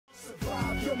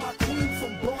my queen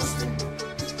from Boston.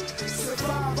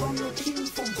 Survive, I'm your king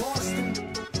from Boston.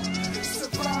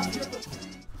 Survive, you're the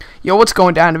queen. Yo, what's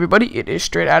going down, everybody? It is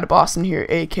Straight Outta Boston here,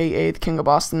 aka the King of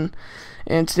Boston,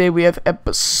 and today we have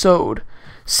episode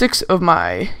 6 of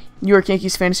my New York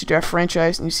Yankees fantasy draft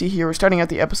franchise. And you see here we're starting out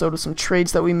the episode with some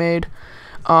trades that we made.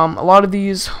 A lot of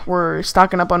these were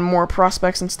stocking up on more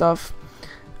prospects and stuff,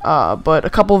 but a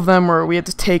couple of them were we had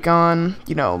to take on,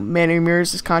 you know, Manny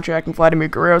Ramirez's contract and Vladimir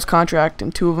Guerrero's contract,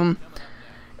 and 2 of them.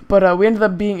 But we ended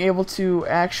up being able to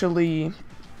actually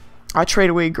trade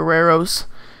away Guerrero's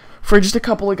for just a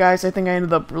couple of guys. I think I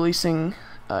ended up releasing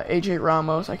AJ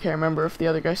Ramos. I can't remember if the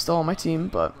other guy's still on my team,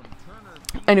 but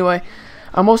anyway,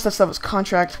 most of that stuff was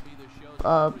contract,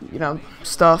 you know,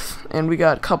 stuff, and we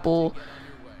got a couple.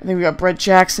 I think we got Brett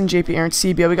Jackson, JP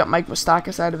Arencibia, we got Mike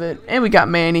Moustakas out of it, and we got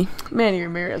Manny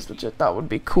Ramirez, which I thought would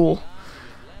be cool.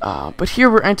 But here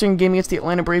we're entering a game against the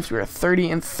Atlanta Braves. We're at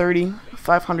 30-30,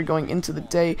 500 going into the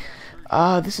day.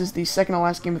 This is the second to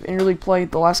last game of interleague play.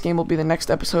 The last game will be the next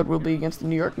episode. We'll be against the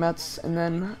New York Mets, and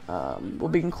then we'll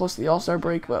be getting close to the All-Star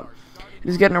break. But it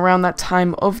is getting around that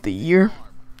time of the year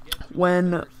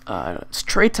when it's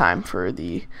trade time for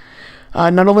the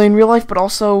not only in real life but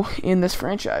also in this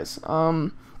franchise.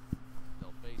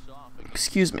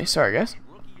 Excuse me, sorry guys.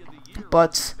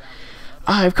 But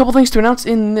I have a couple things to announce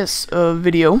in this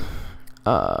video.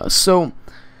 So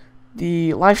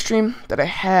the live stream that I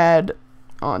had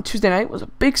on Tuesday night was a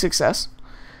big success.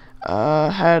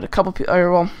 Had a couple people,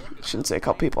 well, I shouldn't say a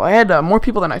couple people. I had more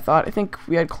people than I thought. I think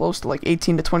we had close to like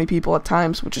 18 to 20 people at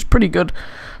times, which is pretty good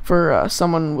for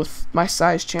someone with my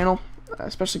size channel,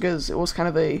 especially because it was kind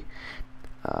of a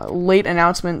late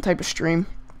announcement type of stream.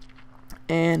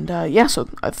 And yeah, so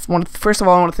first of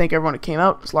all, I want to thank everyone who came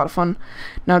out. It was a lot of fun.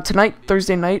 Now tonight,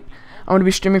 Thursday night, I'm going to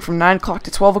be streaming from 9 o'clock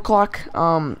to 12 o'clock.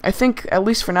 I think, at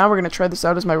least for now, we're going to try this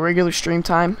out as my regular stream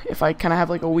time, if I kind of have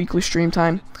like a weekly stream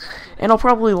time. And I'll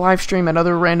probably live stream at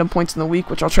other random points in the week,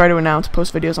 which I'll try to announce,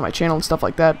 post videos on my channel and stuff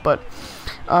like that. But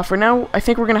for now, I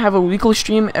think we're going to have a weekly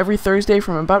stream every Thursday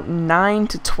from about 9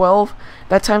 to 12.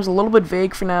 That time's a little bit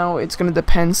vague for now. It's going to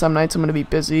depend. Some nights I'm going to be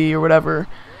busy or whatever.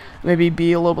 Maybe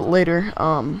be a little bit later.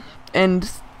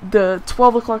 And the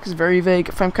 12 o'clock is very vague.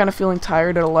 If I'm kind of feeling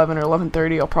tired at 11 or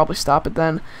 11:30, I'll probably stop it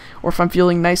then. Or if I'm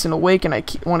feeling nice and awake and I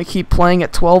want to keep playing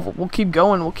at 12, we'll keep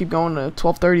going. We'll keep going to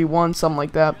 12:31, something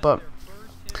like that. But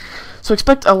so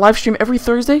expect a live stream every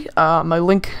Thursday. My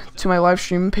link to my live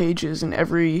stream page is in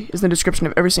the description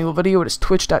of every single video. It is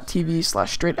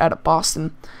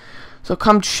twitch.tv/StraitOuttaBoston. So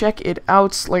come check it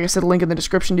out. Like I said, link in the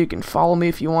description. You can follow me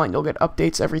if you want. You'll get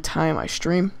updates every time I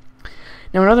stream.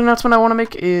 Now another announcement I want to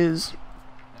make is,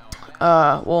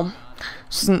 well,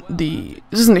 this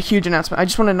isn't a huge announcement. I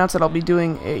just want to announce that I'll be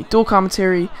doing a dual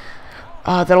commentary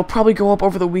that'll probably go up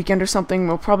over the weekend or something.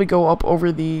 It'll probably go up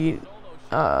over the,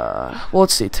 well,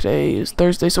 let's see, today is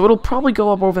Thursday, so it'll probably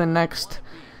go up over the next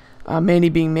Manny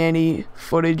being Manny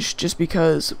footage, just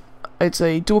because it's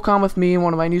a dual com with me and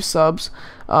one of my new subs.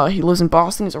 He lives in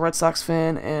Boston. He's a Red Sox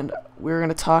fan, and we're going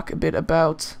to talk a bit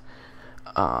about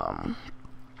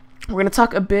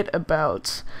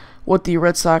what the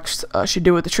Red Sox should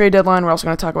do with the trade deadline. We're also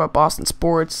going to talk about Boston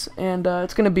sports, and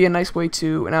it's going to be a nice way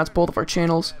to announce both of our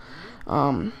channels.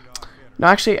 No,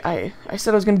 actually, I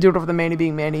said I was going to do it over the Manny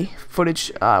being Manny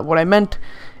footage. What I meant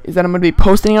is that I'm going to be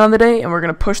posting it on the day, and we're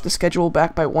going to push the schedule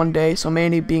back by 1 day. So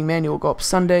Manny being Manny will go up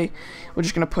Sunday. We're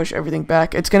just going to push everything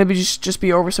back. It's going to be just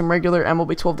be over some regular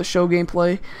MLB 12 The Show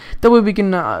gameplay. That way we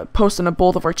can post on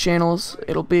both of our channels.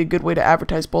 It'll be a good way to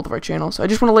advertise both of our channels. So I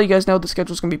just want to let you guys know the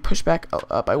schedule is going to be pushed back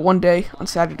by 1 day on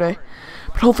Saturday.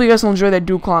 But hopefully you guys will enjoy that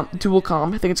dual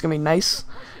com. I think it's going to be nice.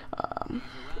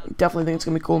 Definitely think it's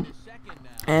going to be cool.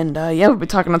 And yeah, we'll be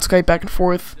talking on Skype back and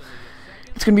forth.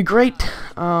 It's going to be great.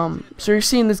 So you're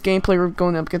seeing this gameplay. We're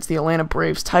going up against the Atlanta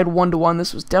Braves, tied 1-1.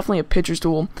 This was definitely a pitcher's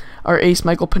duel. Our ace,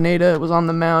 Michael Pineda, was on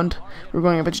the mound. We're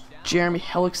going up against Jeremy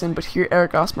Hellickson, but here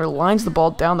Eric Osmer lines the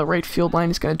ball down the right field line.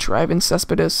 He's going to drive in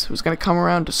Cespedes, who's going to come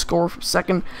around to score from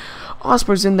second.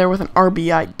 Osmer's in there with an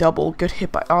RBI double. Good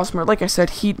hit by Osmer. Like I said,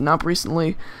 heating up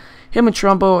recently. Him and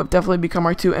Trumbo have definitely become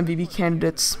our 2 MVP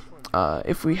candidates.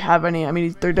 If we have any. I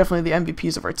mean, they're definitely the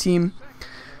MVPs of our team.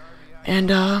 And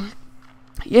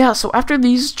yeah, so after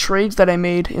these trades that I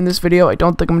made in this video, I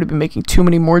don't think I'm going to be making too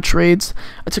many more trades.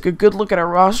 I took a good look at our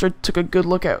roster, took a good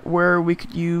look at where we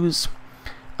could use,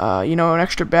 you know, an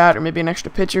extra bat or maybe an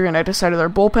extra pitcher, and I decided our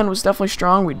bullpen was definitely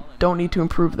strong. We don't need to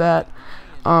improve that.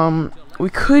 We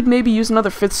could maybe use another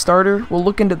 5th starter. We'll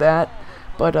look into that.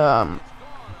 But I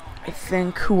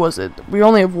think, who was it? We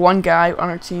only have 1 guy on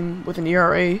our team with an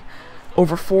ERA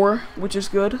over 4, which is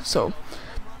good. So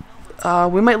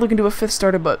we might look into a 5th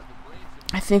starter, but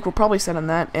I think we're probably set on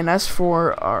that. And as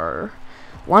for our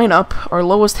lineup, our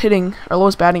lowest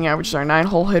batting average is our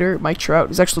 9-hole hitter, Mike Trout.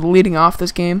 He's actually leading off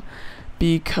this game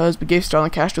because we gave Starlin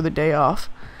Castro the day off.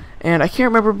 And I can't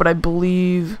remember, but I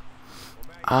believe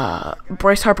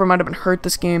Bryce Harper might have been hurt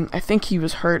this game. I think he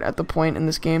was hurt at the point in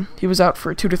this game. He was out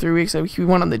for 2 to 3 weeks. He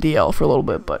went on the DL for a little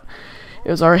bit, but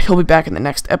it was alright. He'll be back in the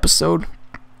next episode.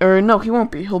 Or no, he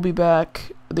won't be. He'll be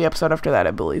back the episode after that,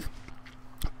 I believe.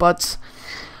 But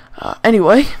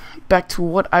anyway, back to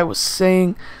what I was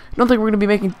saying. I don't think we're going to be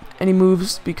making any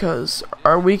moves because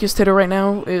our weakest hitter right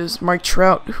now is Mike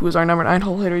Trout, who is our number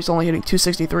 9-hole hitter. He's only hitting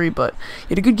 263, but he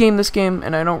had a good game this game,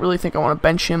 and I don't really think I want to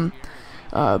bench him,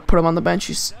 put him on the bench.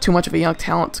 He's too much of a young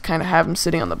talent to kind of have him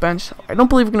sitting on the bench. I don't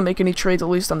believe we're going to make any trades, at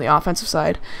least on the offensive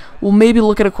side. We'll maybe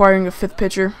look at acquiring a 5th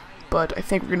pitcher, but I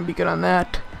think we're going to be good on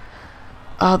that.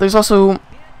 There's also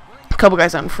a couple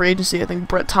guys out in free agency. I think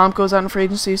Brett Tomko's out in free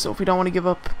agency, so if we don't want to give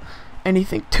up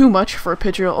anything too much for a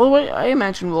pitcher, although I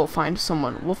imagine we'll find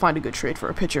a good trade for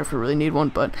a pitcher if we really need one.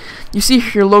 But you see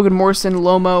here Logan Morrison,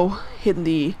 Lomo hitting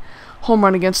the home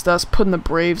run against us, putting the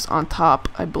Braves on top.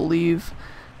 I believe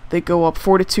they go up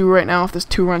 4-2 right now with this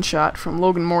 2-run shot from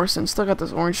Logan Morrison. Still got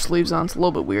those orange sleeves on. It's a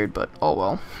little bit weird, but oh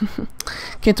well.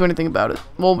 Can't do anything about it.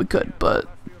 Well, we could, but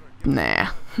nah.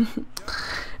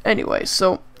 Anyway,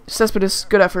 so Cespedes,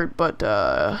 good effort, but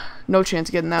no chance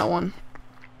of getting that one.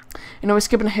 You know, we're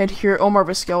skipping ahead here. Omar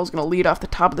Vizquel is going to lead off the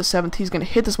top of the 7th. He's going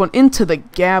to hit this one into the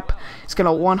gap. He's going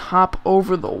to one-hop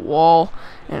over the wall.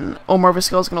 And Omar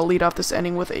Vizquel is going to lead off this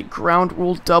inning with a ground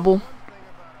rule double.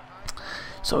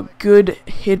 So good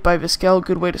hit by Vizquel.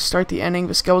 Good way to start the inning.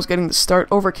 Vizquel was getting the start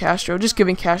over Castro, just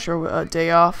giving Castro a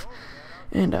day off.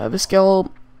 And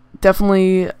Vizquel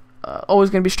definitely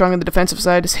always going to be strong on the defensive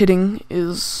side. His hitting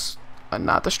is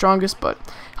not the strongest, but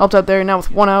helped out there. Now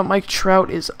with 1 out, Mike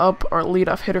Trout is up, our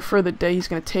leadoff hitter for the day. He's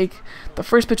going to take the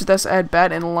first pitch of this at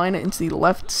bat and line it into the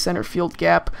left center field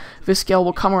gap. Vizquel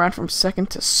will come around from second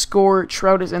to score.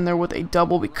 Trout is in there with a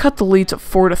double. We cut the lead to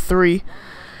 4-3,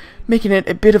 making it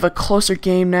a bit of a closer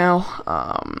game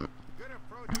now.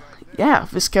 Yeah,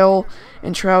 Vizquel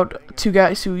and Trout, 2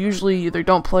 guys who usually either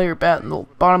don't play or bat in the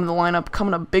bottom of the lineup,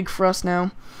 coming up big for us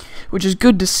now, which is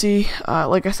good to see.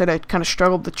 Like I said, I kind of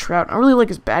struggled with Trout. I really like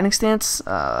his batting stance.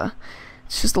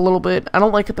 It's just a little bit, I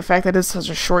don't like the fact that it's such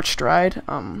a short stride.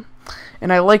 And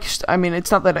I mean,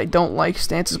 it's not that I don't like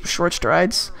stances with short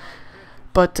strides,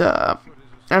 but I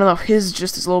don't know, his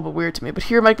just is a little bit weird to me. But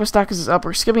here, Mike Moustakas is up.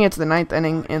 We're skipping it to the 9th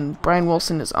inning, and Brian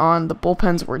Wilson is on. The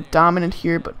bullpens were dominant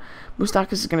here, but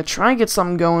Moustakas is going to try and get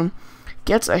something going.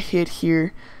 Gets a hit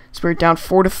here. So we're down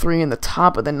 4-3 in the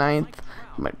top of the 9th.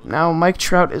 Now Mike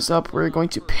Trout is up. We're going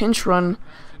to pinch run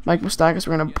Mike Moustakas.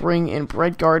 We're going to bring in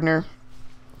Brett Gardner.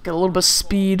 Get a little bit of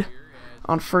speed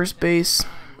on first base.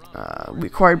 We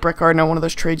acquired Brett Gardner on one of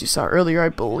those trades you saw earlier, I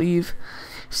believe.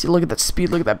 See, look at that speed.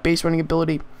 Look at that base running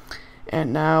ability.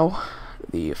 And now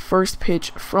the first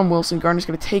pitch from Wilson. Gardner's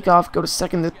going to take off, go to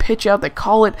second. The pitch out, they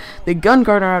call it. They gun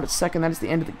Gardner out at second. That is the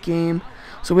end of the game.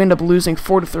 So we end up losing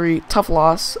 4-3. Tough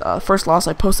loss. First loss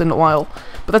I posted in a while.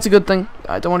 But that's a good thing.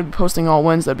 I don't want to be posting all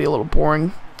wins. That'd be a little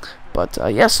boring. But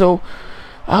yeah, so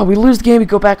we lose the game. We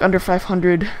go back under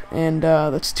 500. And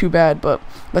that's too bad. But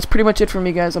that's pretty much it for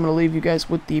me, guys. I'm going to leave you guys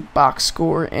with the box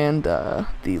score and the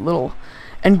little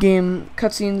endgame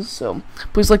cutscenes. So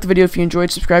please like the video if you enjoyed.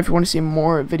 Subscribe if you want to see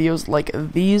more videos like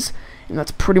these. And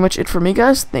that's pretty much it for me,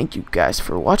 guys. Thank you guys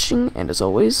for watching. And as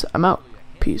always, I'm out.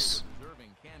 Peace.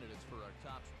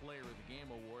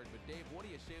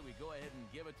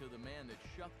 To the man that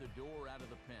shut the door out of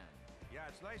the pen. Yeah,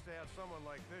 it's nice to have someone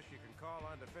like this you can call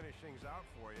on to finish things out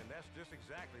for you, and that's just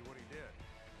exactly what he did.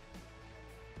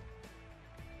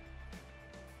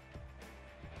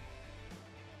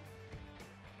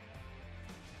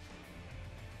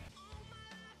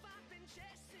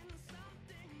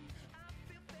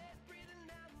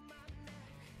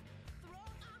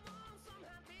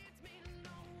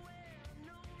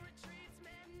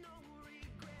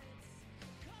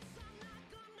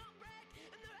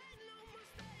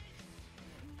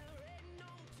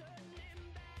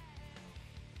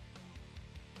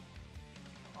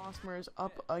 Osmer is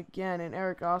up again, and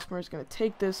Eric Osmer is going to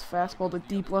take this fastball to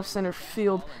deep left center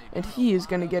field, and he is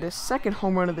going to get his 2nd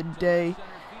home run of the day.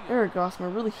 Eric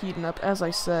Osmer really heating up. As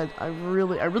I said, I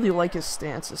really like his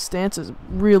stance. His stance is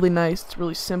really nice. It's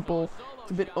really simple.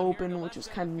 It's a bit open, which is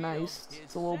kind of nice.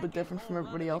 It's a little bit different from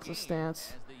everybody else's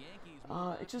stance.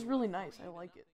 It's just really nice. I like it.